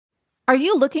Are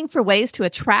you looking for ways to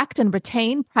attract and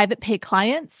retain private pay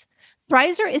clients?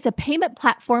 Thrizer is a payment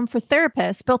platform for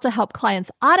therapists built to help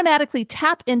clients automatically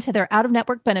tap into their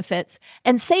out-of-network benefits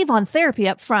and save on therapy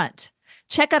up front.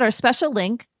 Check out our special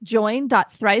link,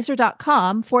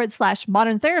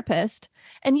 join.thrizer.com/modern therapist,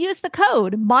 and use the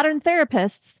code Modern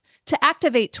Therapists to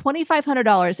activate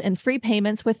 $2,500 in free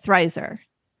payments with Thrizer.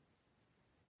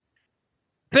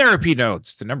 Therapy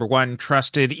Notes, the #1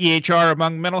 trusted EHR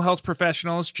among mental health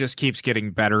professionals, just keeps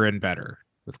getting better and better.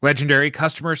 With legendary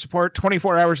customer support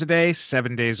 24 hours a day,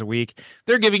 7 days a week,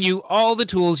 they're giving you all the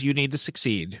tools you need to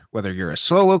succeed, whether you're a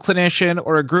solo clinician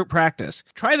or a group practice.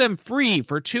 Try them free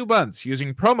for 2 months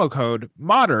using promo code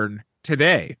MODERN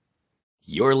today.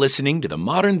 You're listening to the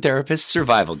Modern Therapist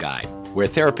Survival Guide, where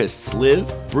therapists live,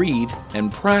 breathe,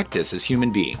 and practice as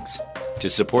human beings. To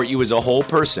support you as a whole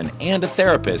person and a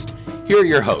therapist, here are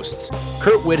your hosts,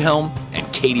 Kurt Widhelm and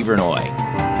Katie Vernoy.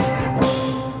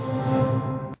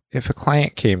 If a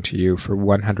client came to you for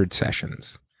 100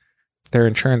 sessions, their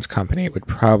insurance company would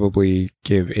probably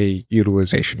give a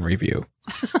utilization review.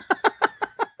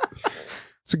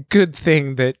 It's a good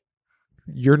thing that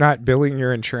you're not billing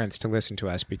your insurance to listen to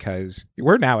us, because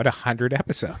we're now at 100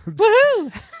 episodes.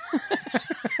 Woohoo!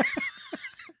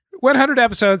 100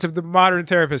 episodes of the Modern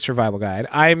Therapist Survival Guide.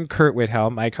 I'm Kurt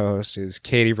Widhelm. My co-host is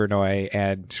Katie Vernoy,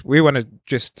 and we want to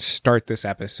just start this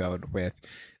episode with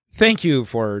thank you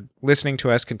for listening to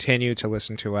us. Continue to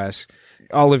listen to us.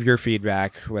 All of your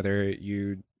feedback, whether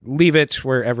you leave it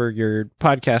wherever your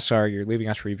podcasts are, you're leaving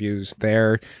us reviews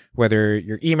there, whether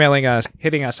you're emailing us,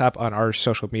 hitting us up on our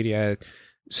social media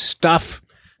stuff.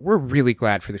 We're really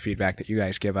glad for the feedback that you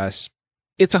guys give us.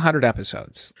 It's 100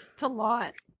 episodes. It's a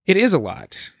lot. It is a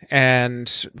lot.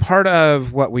 And part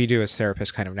of what we do as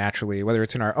therapists kind of naturally, whether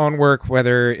it's in our own work,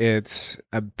 whether it's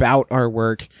about our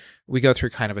work, we go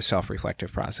through kind of a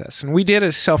self-reflective process. And we did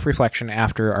a self-reflection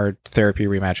after our Therapy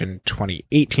Reimagined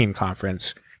 2018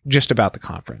 conference, just about the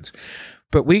conference.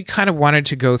 But we kind of wanted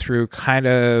to go through kind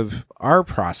of our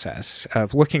process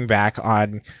of looking back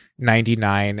on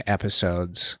 99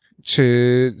 episodes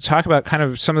to talk about kind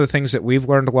of some of the things that we've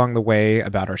learned along the way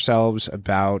about ourselves,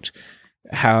 about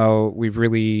how we've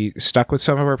really stuck with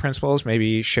some of our principles,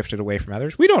 maybe shifted away from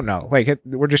others. We don't know.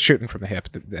 We're just shooting from the hip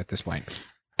at this point.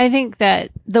 I think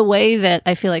that the way that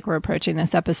I feel like we're approaching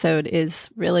this episode is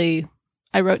really,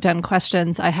 I wrote down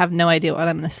questions. I have no idea what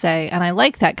I'm going to say. And I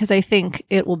like that because I think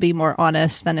it will be more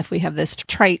honest than if we have this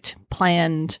trite,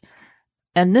 planned,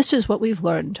 and this is what we've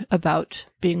learned about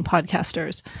being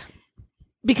podcasters.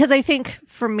 Because I think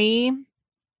for me,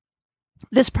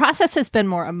 this process has been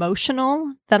more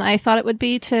emotional than I thought it would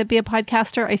be to be a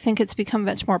podcaster. I think it's become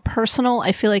much more personal.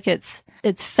 I feel like it's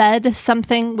fed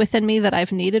something within me that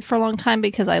I've needed for a long time,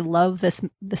 because I love this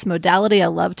modality. I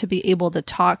love to be able to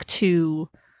talk to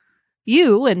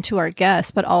you and to our guests,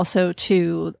 but also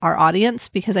to our audience,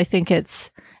 because I think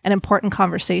it's an important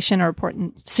conversation or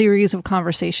important series of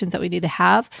conversations that we need to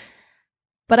have.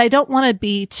 But I don't want to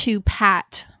be too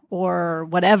pat or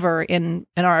whatever in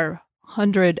our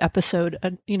 100 episode,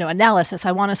 analysis.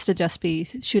 I want us to just be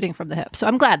shooting from the hip. So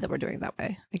I'm glad that we're doing it that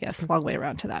way, I guess, long way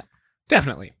around to that.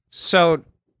 Definitely. So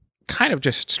kind of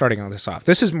just starting all this off,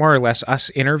 this is more or less us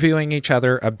interviewing each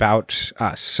other about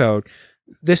us. So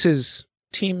this is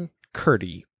Team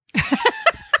Curdy.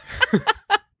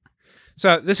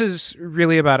 So this is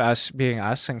really about us being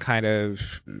us and kind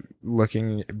of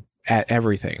looking at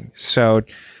everything. So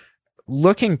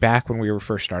looking back when we were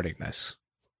first starting this,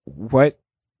 what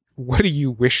do you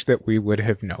wish that we would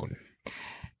have known?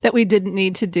 That we didn't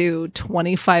need to do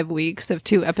 25 weeks of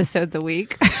 2 episodes a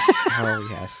week. Oh,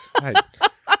 yes.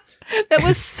 That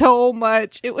was so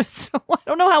much. It was so, I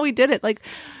don't know how we did it. Like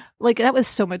that was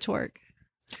so much work.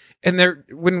 And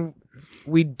when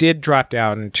we did drop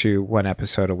down to 1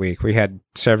 episode a week, we had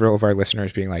several of our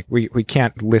listeners being like, we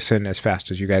can't listen as fast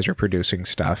as you guys are producing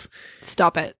stuff.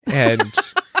 Stop it. And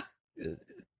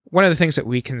one of the things that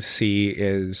we can see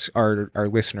is our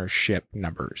listenership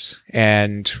numbers.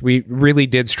 And we really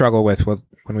did struggle with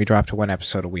when we dropped to 1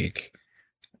 episode a week,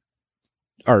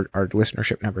 our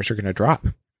listenership numbers are going to drop.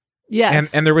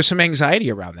 Yes. And there was some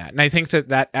anxiety around that. And I think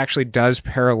that actually does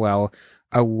parallel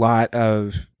a lot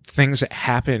of things that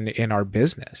happen in our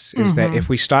business, is that if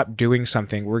we stop doing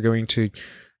something, we're going to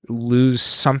lose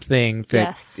something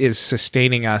that is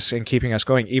sustaining us and keeping us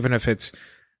going, even if it's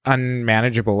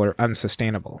unmanageable or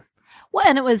unsustainable. Well,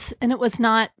 and it was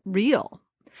not real.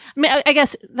 I mean, I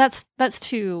guess that's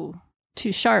too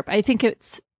sharp. I think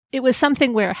it was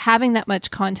something where having that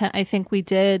much content, I think we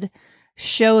did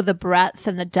show the breadth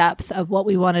and the depth of what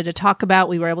we wanted to talk about.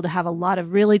 We were able to have a lot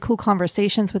of really cool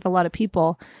conversations with a lot of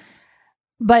people.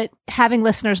 But having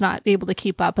listeners not be able to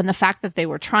keep up and the fact that they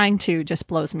were trying to just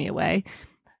blows me away.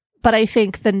 But I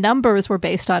think the numbers were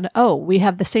based on, oh, we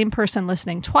have the same person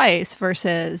listening twice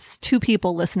versus 2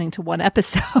 people listening to one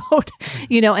episode,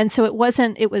 and so it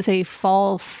was a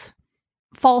false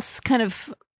kind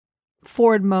of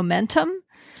forward momentum.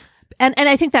 And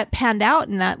I think that panned out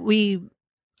in that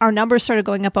our numbers started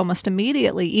going up almost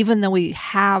immediately, even though we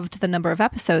halved the number of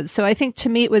episodes. So I think to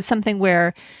me, it was something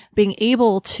where being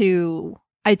able to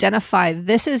identify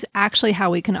this is actually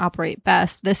how we can operate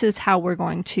best. This is how we're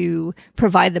going to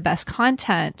provide the best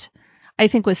content, I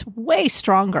think was way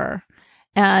stronger.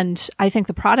 And I think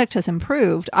the product has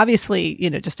improved. Obviously,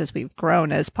 just as we've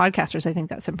grown as podcasters, I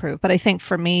think that's improved. But I think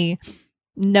for me,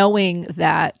 knowing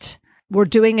that we're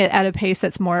doing it at a pace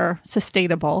that's more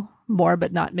sustainable,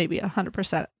 but not maybe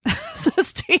 100%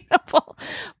 sustainable.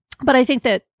 But I think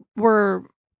that we're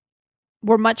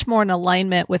much more in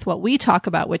alignment with what we talk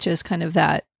about, which is kind of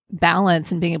that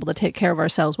balance and being able to take care of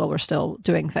ourselves while we're still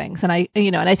doing things. And I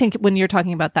think when you're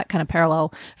talking about that kind of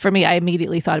parallel, for me, I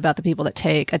immediately thought about the people that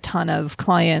take a ton of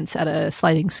clients at a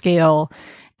sliding scale,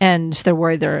 and they're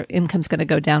worried their income's going to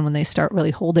go down when they start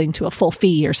really holding to a full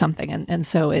fee or something. And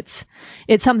so it's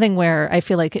something where I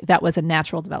feel like that was a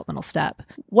natural developmental step.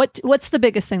 What's the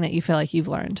biggest thing that you feel like you've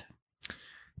learned?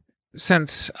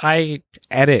 Since I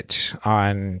edit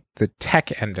on the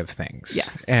tech end of things,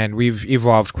 yes, and we've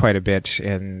evolved quite a bit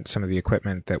in some of the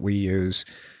equipment that we use,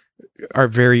 our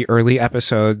very early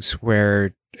episodes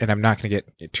where, and I'm not going to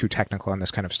get too technical on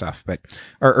this kind of stuff, but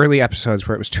our early episodes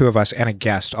where it was 2 of us and a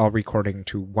guest all recording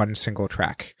to one single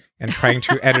track and trying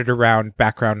to edit around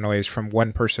background noise from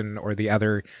one person or the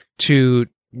other, to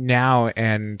now,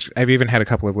 and I've even had a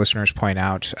couple of listeners point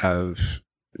out of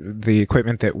the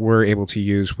equipment that we're able to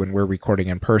use when we're recording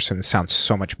in person sounds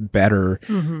so much better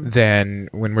than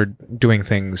when we're doing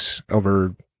things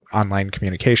over online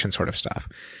communication sort of stuff.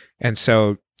 And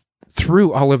so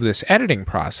through all of this editing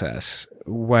process,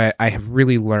 what I have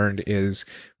really learned is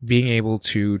being able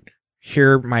to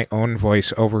hear my own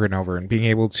voice over and over and being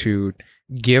able to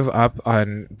give up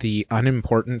on the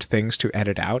unimportant things to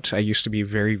edit out. I used to be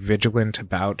very vigilant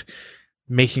about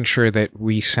making sure that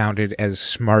we sounded as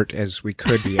smart as we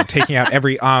could be and taking out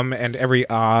every and every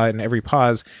ah and every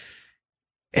pause,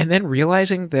 and then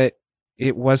realizing that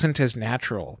it wasn't as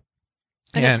natural.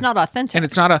 And it's not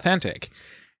authentic.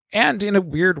 And in a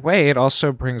weird way, it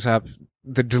also brings up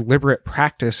the deliberate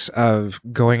practice of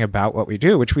going about what we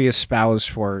do, which we espouse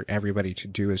for everybody to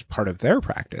do as part of their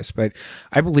practice. But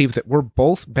I believe that we're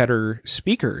both better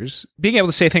speakers, being able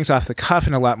to say things off the cuff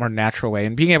in a lot more natural way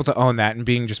and being able to own that and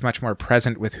being just much more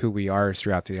present with who we are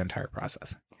throughout the entire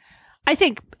process. I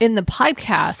think in the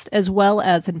podcast as well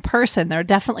as in person, there are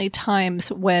definitely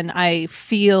times when I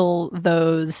feel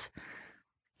those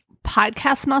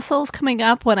podcast muscles coming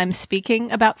up when I'm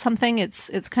speaking about something.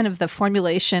 It's kind of the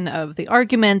formulation of the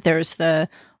argument. There's the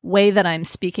way that I'm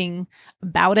speaking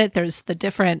about it. There's the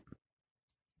different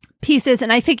pieces.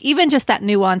 And I think even just that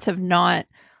nuance of not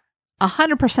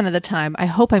 100% of the time, I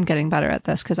hope I'm getting better at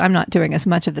this because I'm not doing as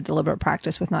much of the deliberate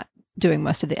practice with not doing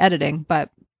most of the editing, but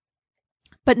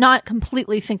not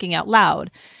completely thinking out loud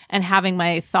and having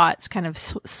my thoughts kind of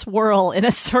swirl in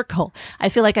a circle. I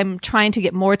feel like I'm trying to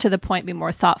get more to the point, be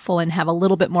more thoughtful, and have a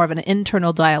little bit more of an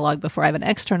internal dialogue before I have an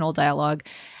external dialogue.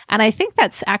 And I think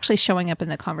that's actually showing up in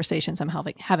the conversations I'm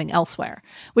having elsewhere,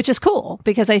 which is cool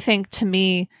because I think to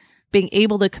me, being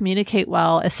able to communicate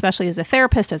well, especially as a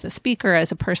therapist, as a speaker,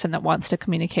 as a person that wants to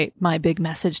communicate my big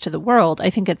message to the world, I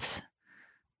think it's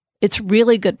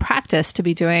really good practice to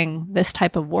be doing this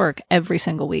type of work every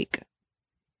single week.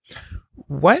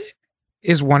 What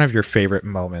is one of your favorite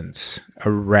moments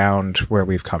around where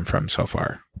we've come from so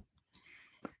far?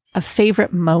 A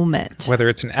favorite moment? Whether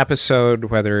it's an episode,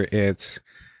 whether it's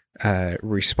a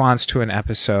response to an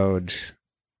episode.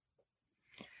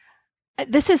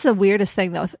 This is the weirdest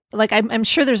thing, though. Like, I'm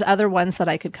sure there's other ones that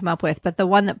I could come up with, but the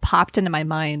one that popped into my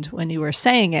mind when you were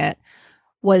saying it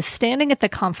was standing at the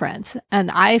conference,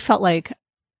 and I felt like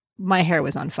my hair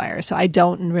was on fire. So I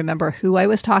don't remember who I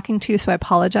was talking to. So I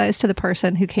apologize to the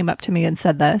person who came up to me and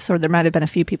said this, or there might have been a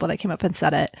few people that came up and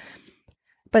said it.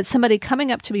 But somebody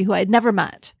coming up to me who I'd never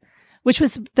met, which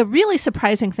was the really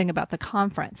surprising thing about the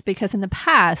conference, because in the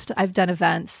past I've done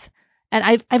events and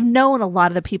I've known a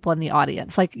lot of the people in the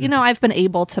audience. Like, I've been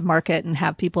able to market and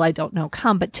have people I don't know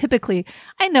come, but typically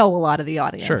I know a lot of the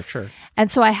audience. Sure.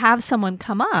 And so I have someone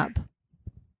come up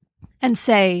and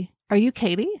say, "Are you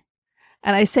Katie?"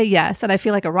 And I say yes. And I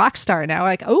feel like a rock star now.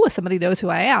 Like, oh, somebody knows who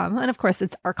I am. And of course,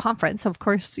 it's our conference. So of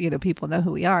course, people know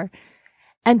who we are.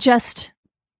 And just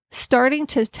starting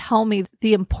to tell me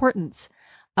the importance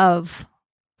of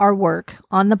our work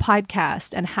on the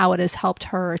podcast and how it has helped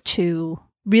her to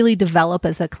really develop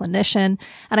as a clinician.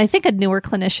 And I think a newer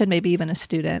clinician, maybe even a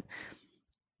student,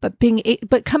 but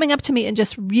coming up to me and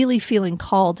just really feeling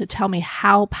called to tell me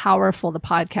how powerful the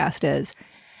podcast is.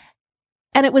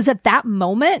 And it was at that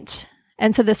moment.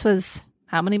 And so this was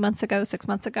how many months ago? 6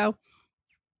 months ago.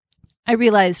 I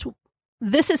realized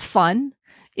this is fun.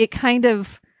 It kind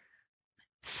of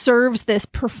serves this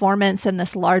performance and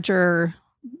this larger,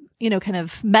 kind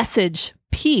of message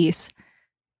piece,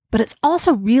 but it's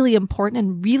also really important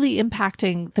and really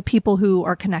impacting the people who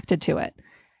are connected to it.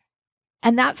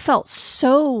 And that felt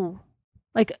so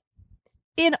like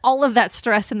in all of that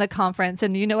stress in the conference,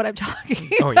 and you know what I'm talking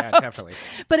about. Oh, yeah, definitely.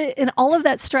 But in all of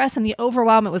that stress and the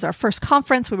overwhelm, it was our first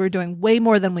conference. We were doing way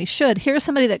more than we should. Here's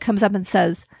somebody that comes up and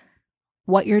says,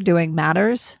 what you're doing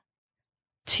matters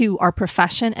to our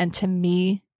profession and to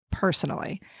me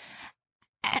personally.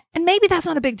 And maybe that's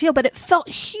not a big deal, but it felt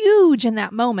huge in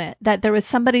that moment that there was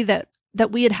somebody that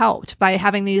we had helped by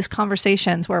having these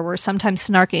conversations where we're sometimes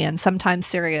snarky and sometimes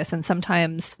serious and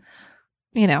sometimes,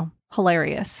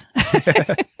 hilarious.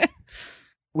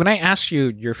 When I asked you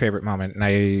your favorite moment, and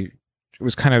I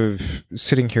was kind of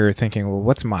sitting here thinking, well,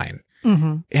 what's mine?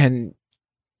 Mm-hmm. And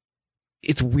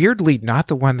it's weirdly not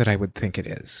the one that I would think it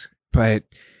is, but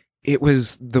it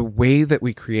was the way that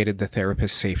we created the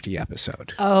therapist safety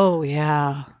episode. Oh,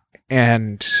 yeah.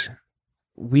 And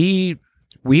we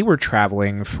were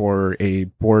traveling for a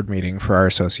board meeting for our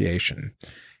association.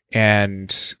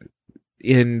 And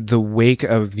in the wake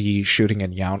of the shooting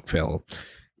in Yountville,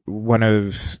 one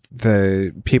of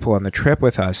the people on the trip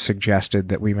with us suggested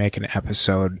that we make an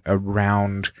episode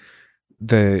around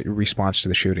the response to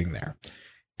the shooting there.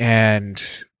 And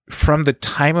from the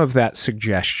time of that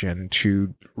suggestion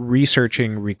to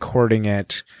researching, recording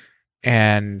it,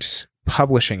 and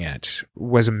publishing it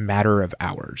was a matter of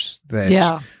hours.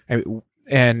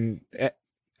 And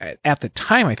at the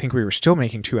time, I think we were still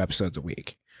making 2 episodes a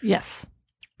week. Yes.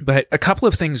 But a couple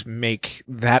of things make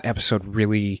that episode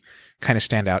really kind of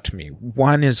stand out to me.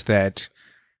 One is that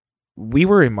we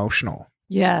were emotional.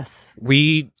 Yes.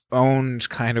 We owned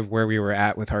kind of where we were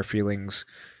at with our feelings.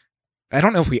 I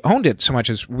don't know if we owned it so much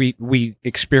as we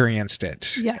experienced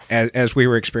it. Yes. As we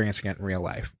were experiencing it in real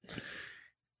life.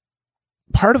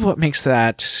 Part of what makes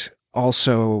that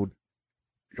also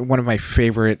one of my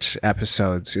favorite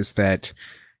episodes is that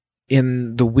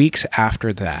in the weeks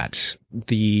after that,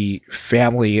 the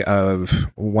family of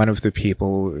one of the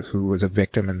people who was a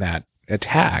victim in that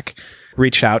attack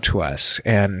reached out to us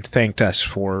and thanked us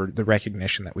for the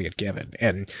recognition that we had given.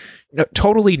 And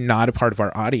totally not a part of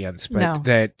our audience, but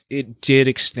that it did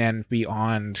extend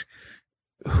beyond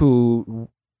who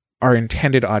our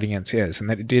intended audience is, and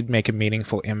that it did make a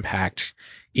meaningful impact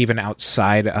even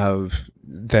outside of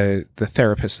the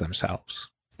therapists themselves.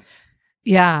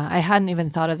 Yeah, I hadn't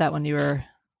even thought of that when you were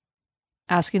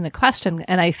asking the question.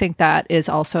 And I think that is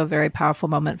also a very powerful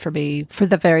moment for me for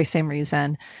the very same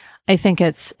reason. I think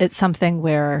it's something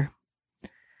where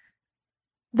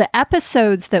the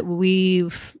episodes that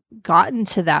we've gotten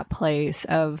to that place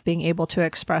of being able to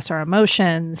express our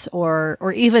emotions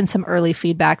or even some early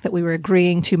feedback that we were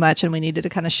agreeing too much and we needed to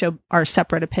kind of show our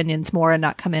separate opinions more and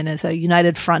not come in as a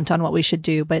united front on what we should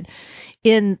do. But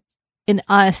in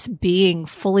us being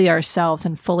fully ourselves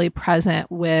and fully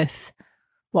present with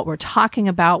what we're talking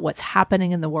about, what's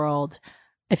happening in the world,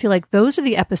 I feel like those are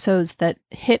the episodes that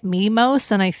hit me most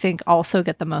and I think also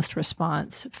get the most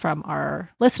response from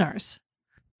our listeners.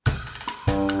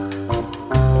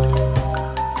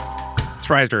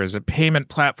 Thrizer is a payment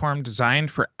platform designed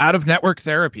for out-of-network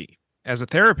therapy. As a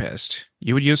therapist,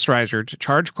 you would use Thrizer to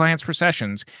charge clients for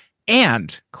sessions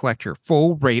and collect your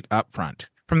full rate upfront.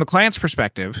 From the client's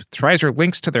perspective, Thrizer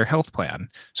links to their health plan,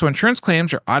 so insurance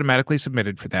claims are automatically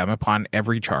submitted for them upon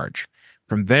every charge.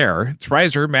 From there,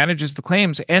 Thrizer manages the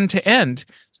claims end-to-end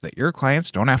so that your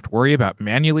clients don't have to worry about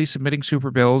manually submitting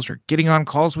super bills or getting on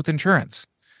calls with insurance.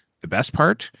 The best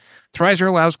part? Thrizer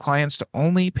allows clients to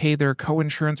only pay their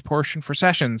co-insurance portion for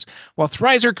sessions, while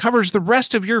Thrizer covers the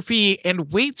rest of your fee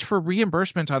and waits for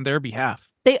reimbursement on their behalf.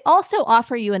 They also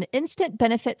offer you an instant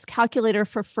benefits calculator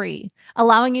for free,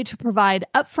 allowing you to provide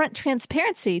upfront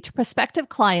transparency to prospective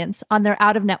clients on their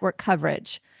out-of-network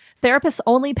coverage. Therapists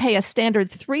only pay a standard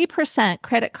 3%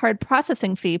 credit card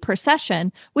processing fee per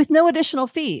session with no additional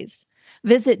fees.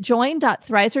 Visit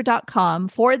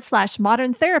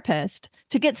join.thrizer.com/modern therapist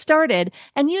to get started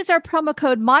and use our promo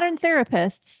code Modern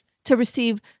Therapists to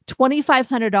receive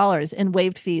 $2,500 in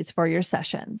waived fees for your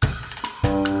sessions.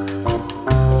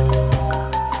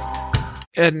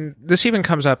 And this even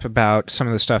comes up about some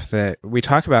of the stuff that we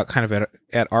talk about kind of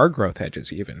at our growth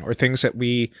edges even, or things that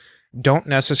we don't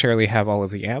necessarily have all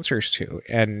of the answers to.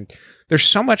 And there's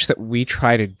so much that we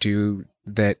try to do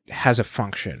that has a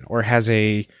function or has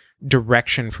a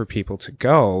direction for people to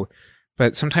go,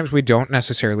 but sometimes we don't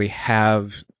necessarily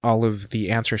have all of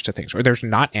the answers to things, or there's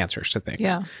not answers to things.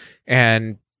 Yeah.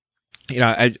 And,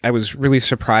 I was really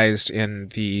surprised in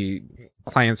the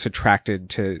clients attracted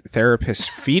to therapist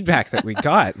feedback that we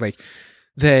got, like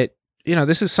that,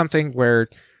 this is something where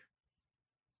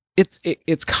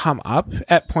it's come up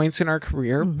at points in our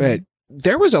career, but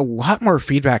there was a lot more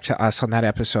feedback to us on that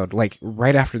episode, like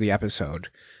right after the episode,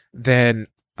 than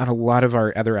on a lot of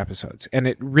our other episodes. And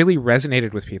it really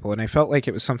resonated with people. And I felt like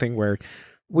it was something where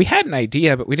we had an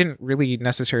idea, but we didn't really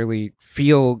necessarily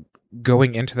feel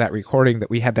going into that recording that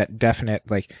we had that definite,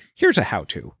 like, here's a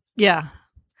how-to. Yeah.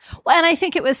 Well, and I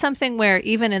think it was something where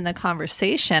even in the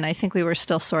conversation, I think we were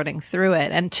still sorting through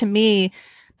it. And to me,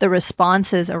 the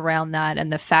responses around that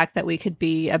and the fact that we could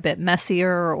be a bit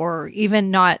messier or even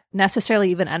not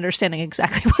necessarily even understanding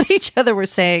exactly what each other were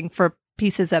saying for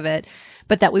pieces of it,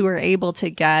 but that we were able to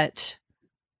get,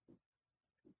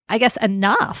 I guess,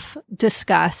 enough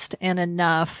discussed and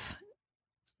enough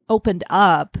opened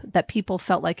up that people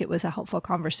felt like it was a helpful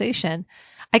conversation.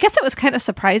 I guess it was kind of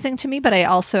surprising to me, but I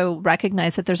also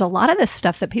recognize that there's a lot of this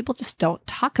stuff that people just don't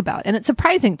talk about. And it's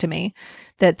surprising to me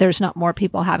that there's not more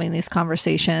people having these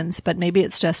conversations, but maybe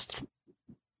it's just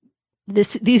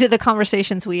these are the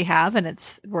conversations we have, and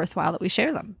it's worthwhile that we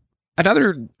share them.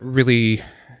 Another really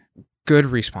good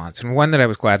response, and one that I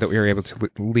was glad that we were able to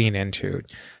lean into,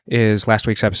 is last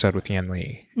week's episode with Yen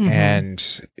Lee.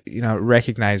 And,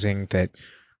 recognizing that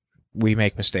we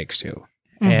make mistakes too.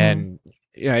 And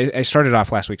I started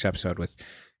off last week's episode with,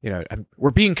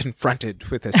 we're being confronted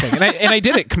with this thing, and I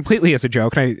did it completely as a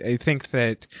joke. And I think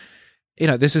that,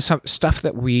 this is some stuff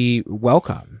that we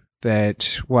welcome.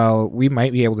 That while we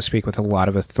might be able to speak with a lot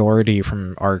of authority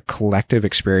from our collective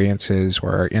experiences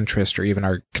or our interest or even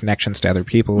our connections to other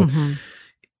people,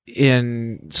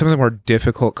 in some of the more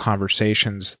difficult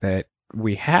conversations that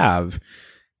we have,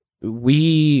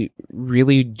 we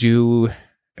really do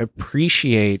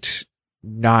appreciate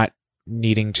not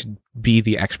needing to be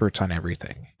the experts on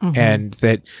everything. And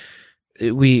that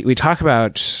we talk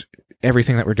about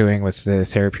everything that we're doing with the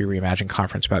Therapy Reimagined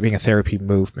conference about being a therapy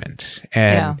movement.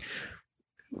 And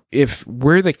if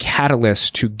we're the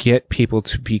catalyst to get people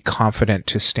to be confident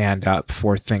to stand up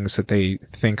for things that they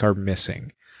think are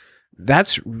missing,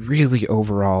 that's really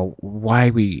overall why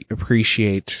we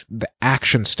appreciate the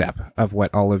action step of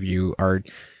what all of you are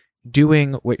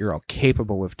doing, what you're all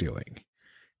capable of doing.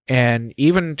 And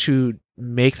even to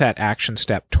make that action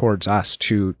step towards us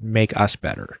to make us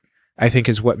better, I think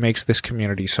is what makes this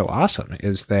community so awesome,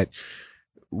 is that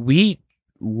we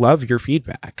love your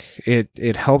feedback.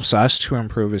 It helps us to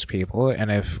improve as people.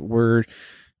 And if we're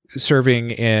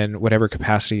serving in whatever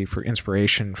capacity for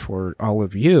inspiration for all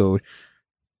of you,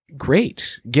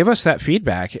 great. Give us that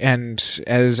feedback. And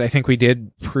as I think we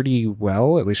did pretty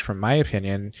well, at least from my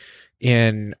opinion,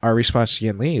 in our response to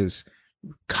Yen Lee, is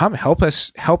come help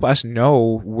us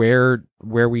know where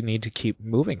we need to keep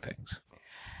moving things.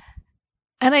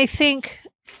 And I think,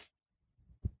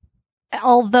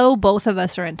 although both of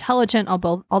us are intelligent,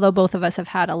 although both of us have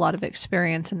had a lot of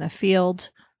experience in the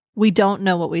field, we don't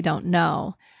know what we don't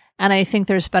know. And I think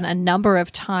there's been a number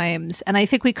of times, and I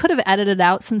think we could have edited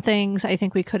out some things. I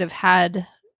think we could have had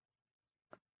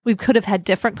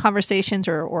different conversations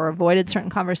or avoided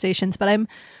certain conversations, but I'm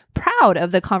proud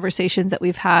of the conversations that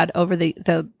we've had over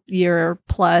the year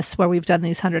plus where we've done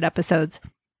these 100 episodes,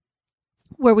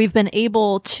 where we've been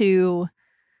able to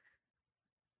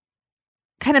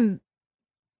kind of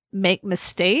make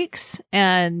mistakes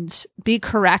and be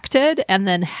corrected and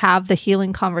then have the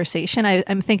healing conversation.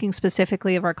 I'm thinking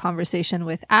specifically of our conversation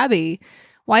with Abby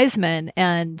Wiseman.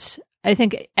 And I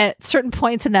think at certain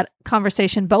points in that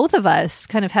conversation, both of us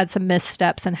kind of had some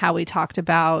missteps in how we talked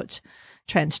about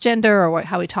transgender or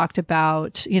how we talked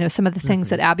about, some of the things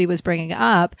that Abby was bringing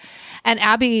up. And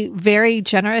Abby very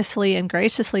generously and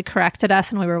graciously corrected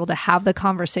us, and we were able to have the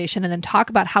conversation and then talk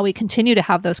about how we continue to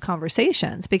have those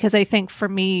conversations. Because I think for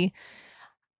me,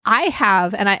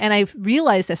 I've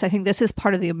realized this, I think this is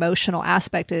part of the emotional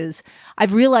aspect, is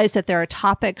I've realized that there are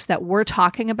topics that we're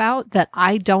talking about that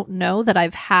I don't know that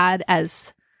I've had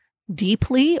as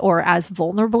deeply or as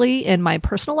vulnerably in my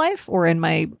personal life or in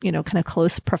my, kind of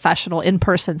close professional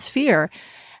in-person sphere.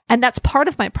 And that's part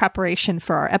of my preparation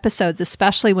for our episodes,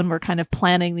 especially when we're kind of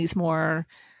planning these more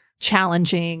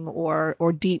challenging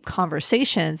or deep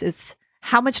conversations. It's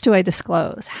how much do I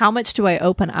disclose? How much do I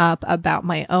open up about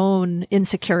my own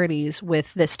insecurities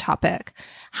with this topic?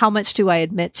 How much do I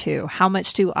admit to? How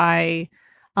much do I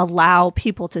allow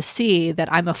people to see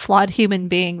that I'm a flawed human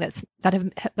being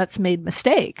that's made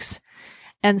mistakes.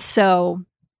 And so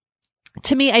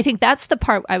to me, I think that's the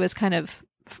part I was kind of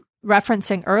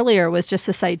referencing earlier, was just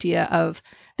this idea of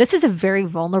this is a very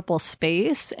vulnerable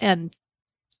space, and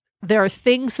there are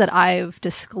things that I've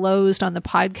disclosed on the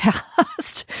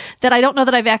podcast that I don't know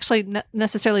that I've actually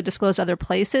necessarily disclosed other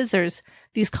places. There's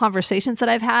these conversations that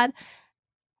I've had,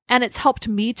 and it's helped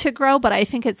me to grow, but I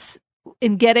think it's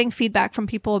in getting feedback from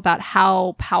people about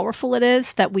how powerful it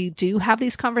is that we do have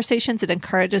these conversations. It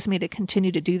encourages me to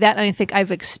continue to do that. And I think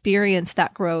I've experienced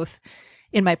that growth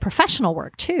in my professional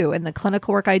work too, in the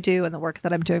clinical work I do and the work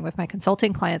that I'm doing with my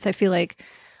consulting clients. I feel like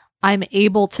I'm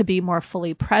able to be more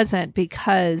fully present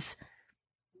because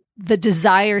the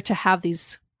desire to have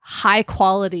these high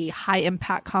quality, high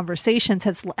impact conversations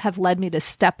have led me to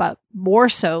step up more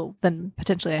so than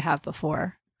potentially I have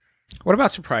before. What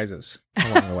about surprises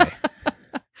along the way?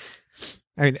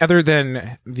 I mean, other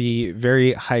than the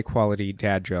very high quality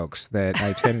dad jokes that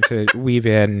I tend to weave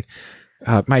in,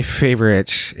 my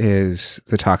favorite is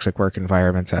the toxic work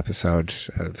environments episode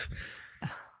of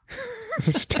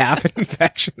staph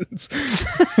infections.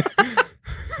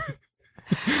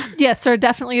 Yes, there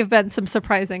definitely have been some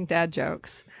surprising dad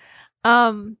jokes.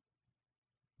 I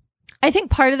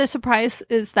think part of the surprise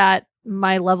is that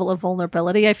my level of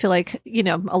vulnerability. I feel like,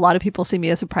 a lot of people see me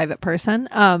as a private person.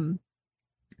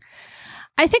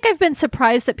 I think I've been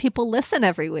surprised that people listen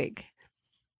every week.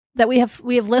 That we have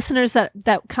listeners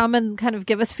that come and kind of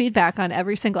give us feedback on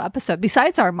every single episode,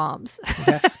 besides our moms.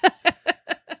 Yes.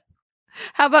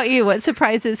 How about you? What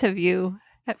surprises have you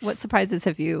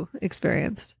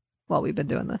experienced while we've been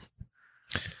doing this?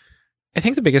 I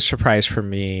think the biggest surprise for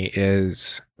me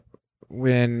is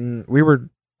when we were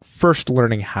first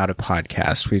learning how to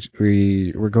podcast.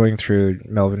 We were going through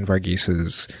Melvin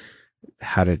Varghese's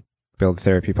How to Build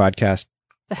Therapy podcast.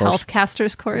 The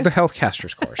Healthcasters course? The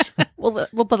Healthcasters course.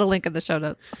 We'll put a link in the show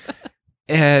notes.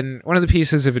 And one of the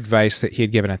pieces of advice that he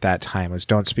had given at that time was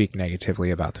don't speak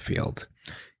negatively about the field.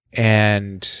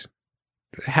 And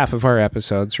half of our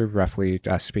episodes are roughly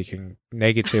us speaking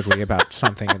negatively about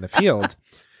something in the field.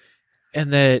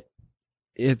 And that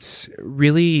it's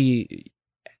really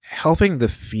helping the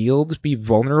field be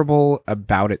vulnerable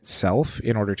about itself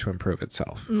in order to improve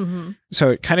itself. Mm-hmm.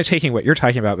 So kind of taking what you're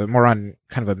talking about, but more on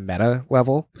kind of a meta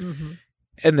level. Mm-hmm.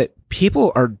 And that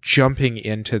people are jumping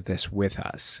into this with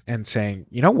us and saying,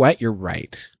 you know what, you're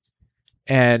right.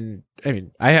 And I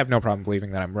mean, I have no problem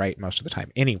believing that I'm right most of the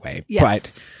time anyway,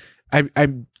 yes. But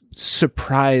I'm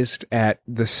surprised at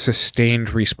the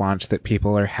sustained response that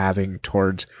people are having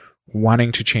towards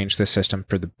wanting to change the system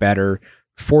for the better,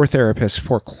 for therapists,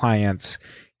 for clients,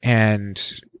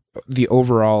 and the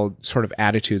overall sort of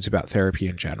attitudes about therapy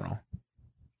in general.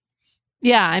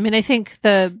 Yeah, I mean, I think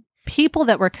the people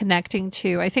that we're connecting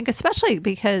to, I think especially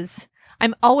because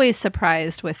I'm always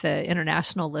surprised with the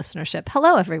international listenership.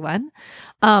 Hello, everyone.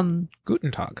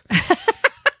 Guten Tag.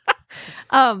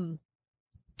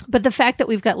 But the fact that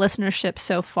we've got listenership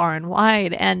so far and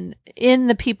wide, and in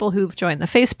the people who've joined the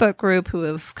Facebook group, who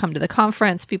have come to the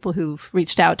conference, people who've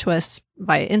reached out to us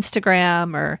via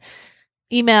Instagram or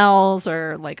emails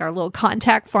or like our little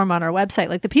contact form on our website,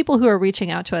 like the people who are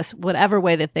reaching out to us, whatever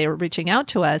way that they are reaching out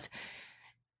to us,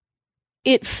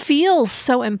 it feels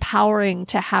so empowering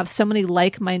to have so many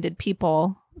like-minded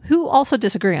people who also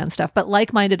disagree on stuff, but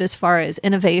like-minded as far as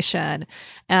innovation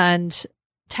and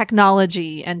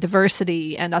technology and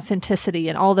diversity and authenticity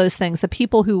and all those things, the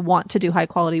people who want to do high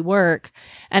quality work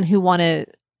and who want to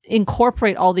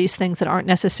incorporate all these things that aren't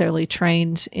necessarily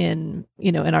trained in,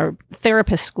 in our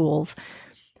therapist schools,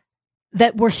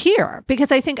 that we're here.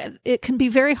 Because I think it can be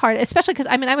very hard, especially because,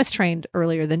 I was trained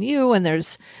earlier than you, and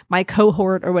there's my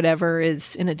cohort or whatever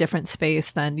is in a different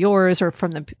space than yours or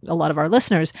from a lot of our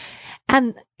listeners.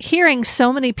 And hearing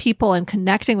so many people and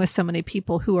connecting with so many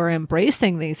people who are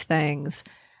embracing these things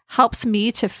helps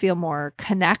me to feel more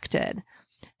connected.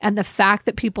 And the fact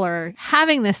that people are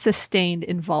having this sustained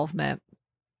involvement,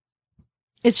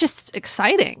 it's just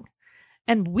exciting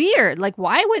and weird. Like,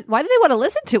 why do they want to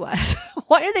listen to us?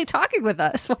 Why are they talking with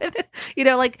us?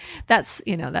 That's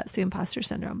the imposter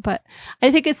syndrome. But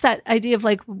I think it's that idea of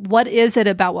like, what is it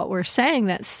about what we're saying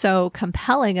that's so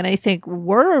compelling? And I think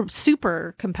we're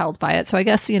super compelled by it. So I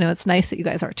guess, it's nice that you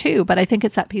guys are too, but I think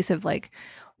it's that piece of like,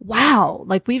 wow,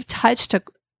 like we've touched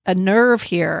a nerve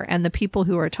here, and the people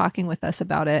who are talking with us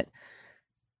about it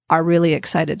are really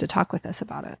excited to talk with us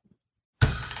about it.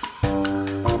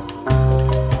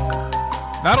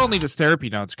 Not only does Therapy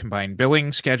Notes combine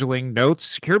billing, scheduling, notes,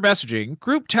 secure messaging,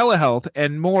 group telehealth,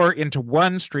 and more into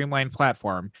one streamlined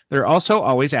platform, they're also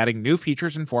always adding new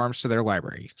features and forms to their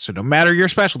library. So no matter your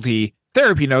specialty,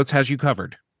 Therapy Notes has you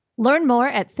covered. Learn more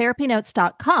at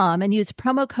therapynotes.com and use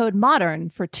promo code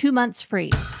MODERN for 2 months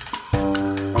free.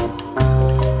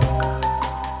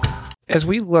 As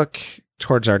we look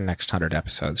towards our next 100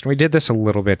 episodes, and we did this a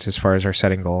little bit as far as our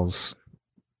setting goals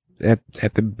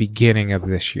at the beginning of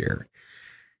this year,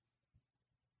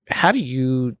 how do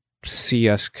you see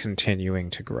us continuing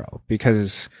to grow?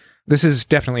 Because this is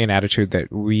definitely an attitude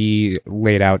that we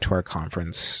laid out to our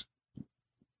conference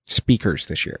speakers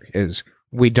this year, is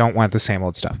we don't want the same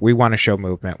old stuff. We want to show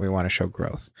movement. We want to show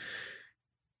growth.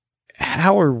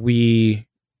 How are we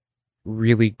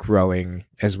really growing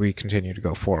as we continue to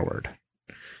go forward?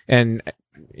 And,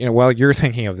 while you're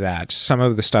thinking of that, some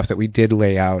of the stuff that we did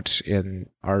lay out in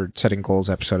our setting goals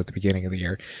episode at the beginning of the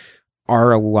year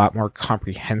are a lot more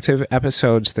comprehensive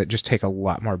episodes that just take a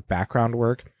lot more background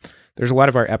work. There's a lot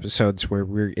of our episodes where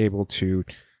we're able to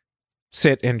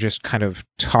sit and just kind of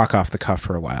talk off the cuff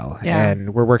for a while. Yeah.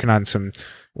 And we're working on some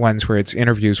ones where it's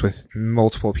interviews with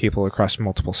multiple people across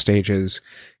multiple stages.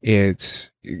 You're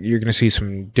going to see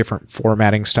some different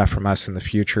formatting stuff from us in the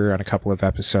future on a couple of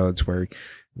episodes where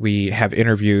we have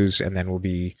interviews and then we'll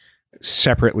be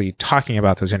separately talking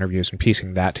about those interviews and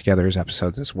piecing that together as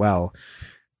episodes as well.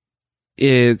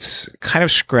 It's kind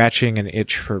of scratching an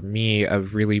itch for me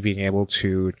of really being able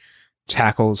to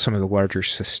tackle some of the larger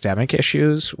systemic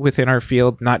issues within our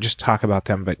field, not just talk about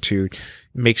them, but to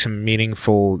make some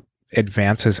meaningful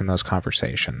advances in those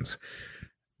conversations.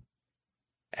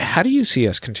 How do you see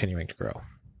us continuing to grow?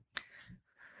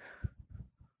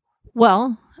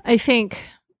 Well, I think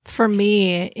for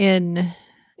me,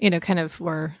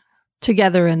 we're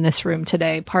together in this room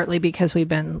today, partly because we've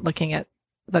been looking at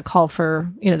the call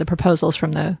for, the proposals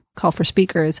from the call for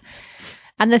speakers.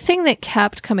 And the thing that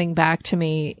kept coming back to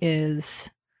me is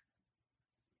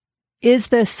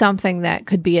this something that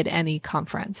could be at any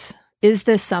conference? Is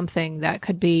this something that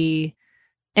could be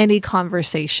any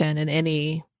conversation in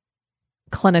any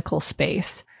clinical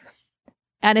space?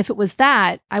 And if it was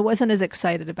that, I wasn't as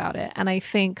excited about it. And I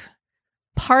think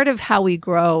part of how we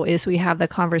grow is we have the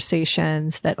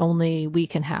conversations that only we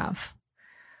can have.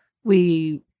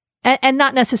 And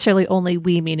not necessarily only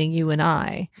we, meaning you and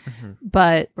I,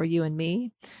 or you and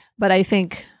me. But I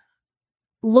think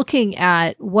looking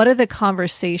at what are the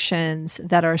conversations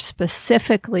that are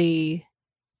specifically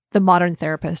the modern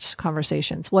therapist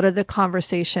conversations? What are the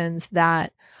conversations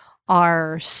that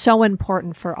are so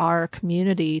important for our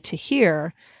community to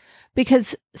hear?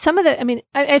 Because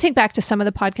I think back to some of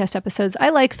the podcast episodes. I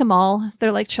like them all.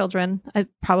 They're like children. I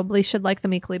probably should like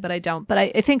them equally, but I don't. But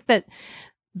I think that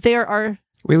there are...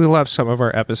 We love some of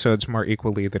our episodes more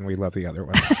equally than we love the other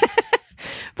ones.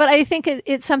 But I think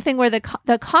it's something where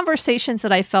the conversations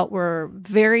that I felt were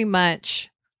very much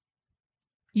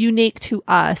unique to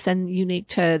us and unique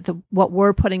to what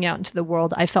we're putting out into the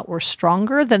world, I felt were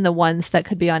stronger than the ones that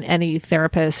could be on any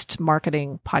therapist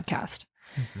marketing podcast.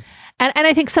 Mm-hmm. And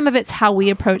I think some of it's how we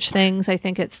approach things. I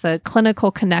think it's the clinical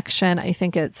connection. I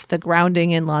think it's the grounding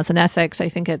in laws and ethics. I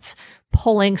think it's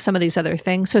pulling some of these other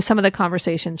things. So some of the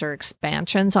conversations are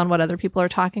expansions on what other people are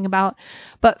talking about.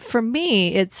 But for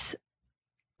me, it's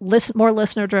more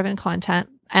listener-driven content,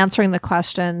 answering the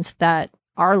questions that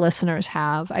our listeners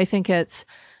have. I think it's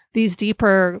these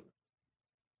deeper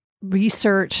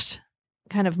researched,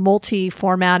 kind of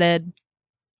multi-formatted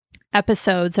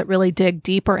episodes that really dig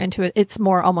deeper into it. It's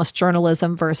more almost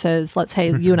journalism versus, let's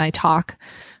say, you and I talk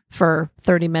for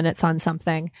 30 minutes on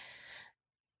something.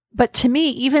 But to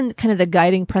me, even kind of the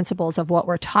guiding principles of what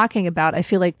we're talking about, I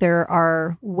feel like there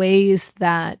are ways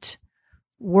that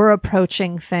we're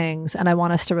approaching things, and I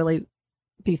want us to really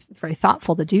be very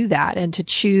thoughtful to do that and to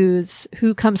choose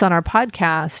who comes on our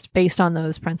podcast based on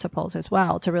those principles as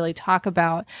well, to really talk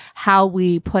about how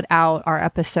we put out our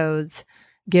episodes,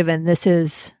 given this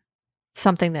is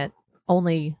something that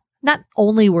not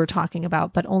only we're talking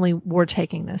about, but only we're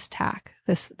taking this tack,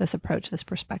 this approach, this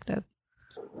perspective.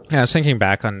 Yeah, I was thinking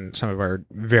back on some of our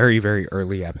very, very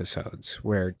early episodes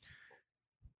where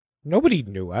nobody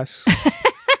knew us.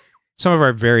 Some of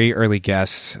our very early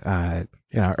guests,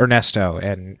 Ernesto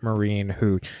and Maureen,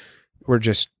 who were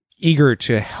just eager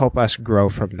to help us grow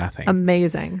from nothing.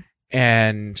 Amazing.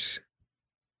 And,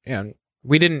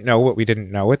 we didn't know what we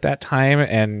didn't know at that time,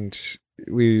 and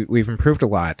we've improved a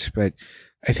lot. But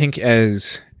I think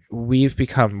as we've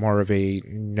become more of a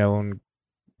known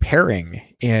pairing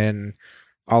in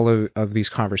all of these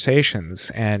conversations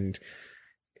and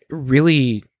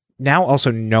really now also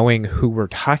knowing who we're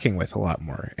talking with a lot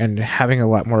more and having a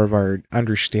lot more of our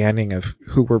understanding of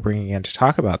who we're bringing in to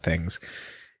talk about things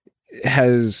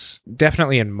has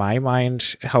definitely, in my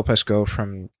mind, helped us go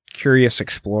from curious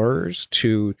explorers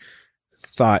to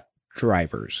thought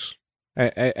drivers.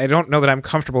 I don't know that I'm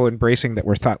comfortable embracing that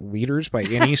we're thought leaders by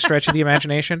any stretch of the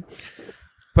imagination,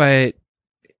 but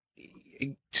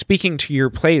speaking to your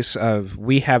place of,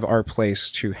 we have our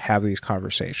place to have these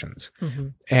conversations. Mm-hmm.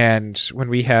 And when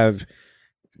we have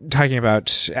talking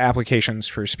about applications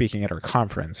for speaking at our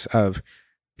conference, of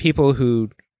people who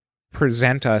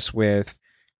present us with,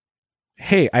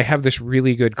 hey, I have this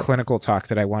really good clinical talk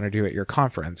that I want to do at your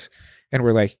conference. And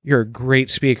we're like, you're a great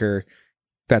speaker.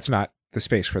 That's not the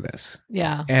space for this.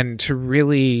 Yeah. And to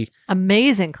really...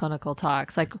 amazing clinical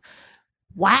talks. Like,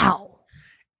 wow.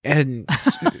 And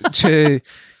to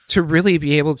really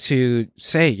be able to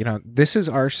say, you know, this is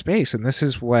our space and this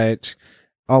is what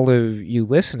all of you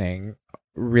listening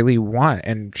really want,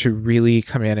 and to really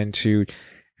come in and to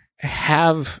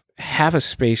have a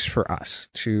space for us,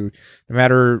 to, no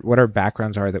matter what our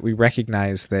backgrounds are, that we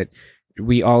recognize that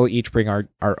we all each bring our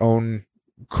own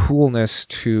coolness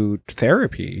to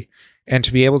therapy, and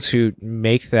to be able to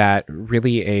make that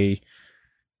really a,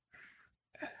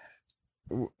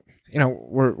 you know,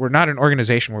 we're not an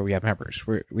organization where we have members.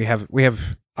 We have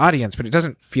audience, but it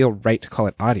doesn't feel right to call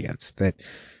it audience. That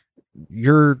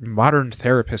you're modern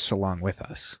therapists along with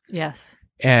us. Yes.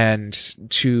 And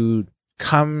to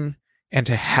come and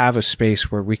to have a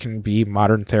space where we can be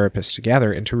modern therapists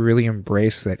together, and to really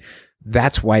embrace that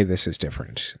that's why this is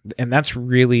different. And that's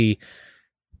really,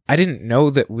 I didn't know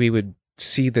that we would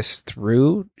see this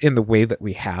through in the way that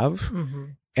we have. Mm-hmm.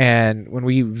 And when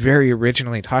we very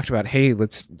originally talked about, hey,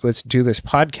 let's do this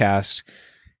podcast,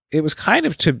 it was kind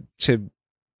of to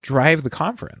drive the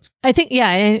conference. I think,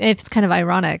 yeah, it's kind of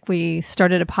ironic. We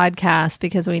started a podcast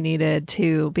because we needed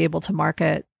to be able to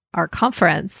market our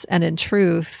conference. And in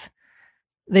truth,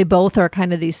 they both are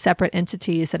kind of these separate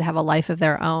entities that have a life of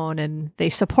their own, and they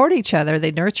support each other,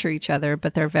 they nurture each other,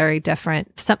 but they're very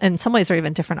different. In some ways, they're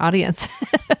even different audiences.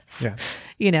 Yeah.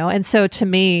 You know, and so to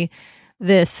me,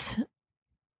 this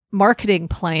marketing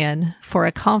plan for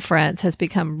a conference has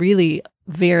become really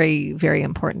very, very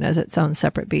important as its own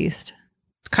separate beast.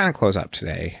 Kind of close up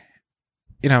today.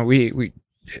 You know, we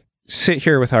sit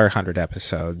here with our 100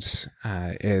 episodes.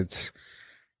 It's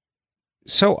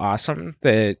so awesome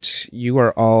that you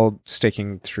are all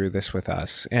sticking through this with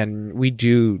us. And we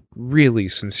do really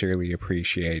sincerely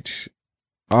appreciate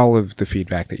all of the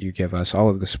feedback that you give us, all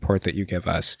of the support that you give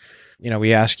us. You know,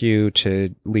 we ask you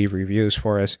to leave reviews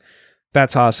for us.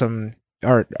 That's awesome.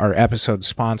 Our episode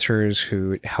sponsors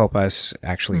who help us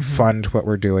actually Mm-hmm. fund what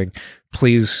we're doing,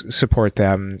 please support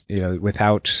them. You know,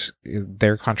 without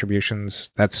their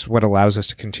contributions, that's what allows us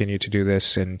to continue to do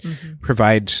this and Mm-hmm.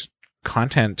 provide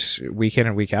content week in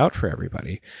and week out for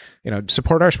everybody. You know,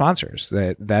 support our sponsors.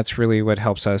 That's really what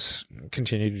helps us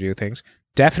continue to do things.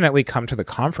 Definitely come to the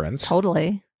conference.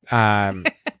 Totally.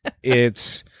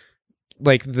 It's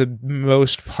like the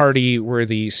most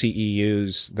party-worthy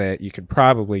CEUs that you could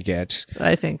probably get.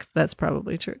 I think that's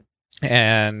probably true.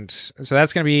 And so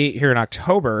that's going to be here in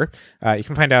October. You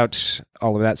can find out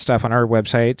all of that stuff on our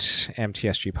website,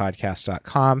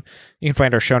 mtsgpodcast.com. You can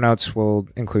find our show notes. We'll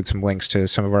include some links to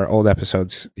some of our old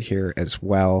episodes here as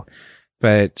well.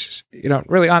 But, you know,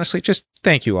 really honestly, just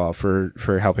thank you all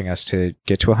for helping us to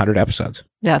get to 100 episodes.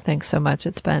 Yeah, thanks so much.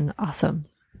 It's been awesome.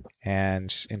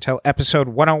 And until episode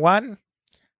 101,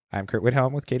 I'm Kurt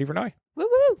Whithelm with Katie Vernoy. Woo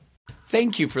woo!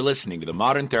 Thank you for listening to the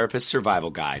Modern Therapist Survival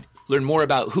Guide. Learn more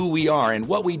about who we are and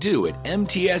what we do at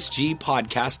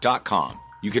mtsgpodcast.com.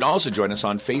 You can also join us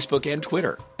on Facebook and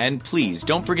Twitter. And please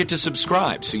don't forget to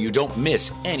subscribe so you don't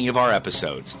miss any of our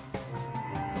episodes.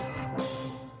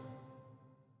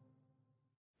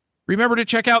 Remember to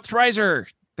check out Thrizer.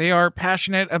 They are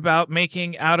passionate about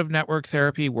making out-of-network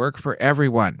therapy work for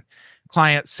everyone.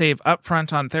 Clients save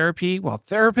upfront on therapy while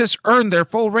therapists earn their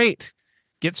full rate.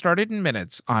 Get started in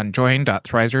minutes on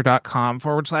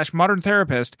join.thrizer.com/modern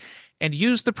therapist and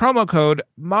use the promo code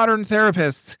Modern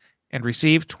Therapists and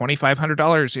receive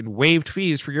 $2,500 in waived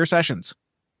fees for your sessions.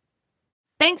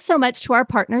 Thanks so much to our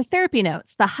partner, Therapy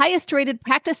Notes, the highest rated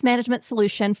practice management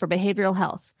solution for behavioral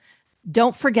health.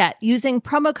 Don't forget, using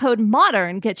promo code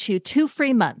MODERN gets you 2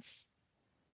 free months.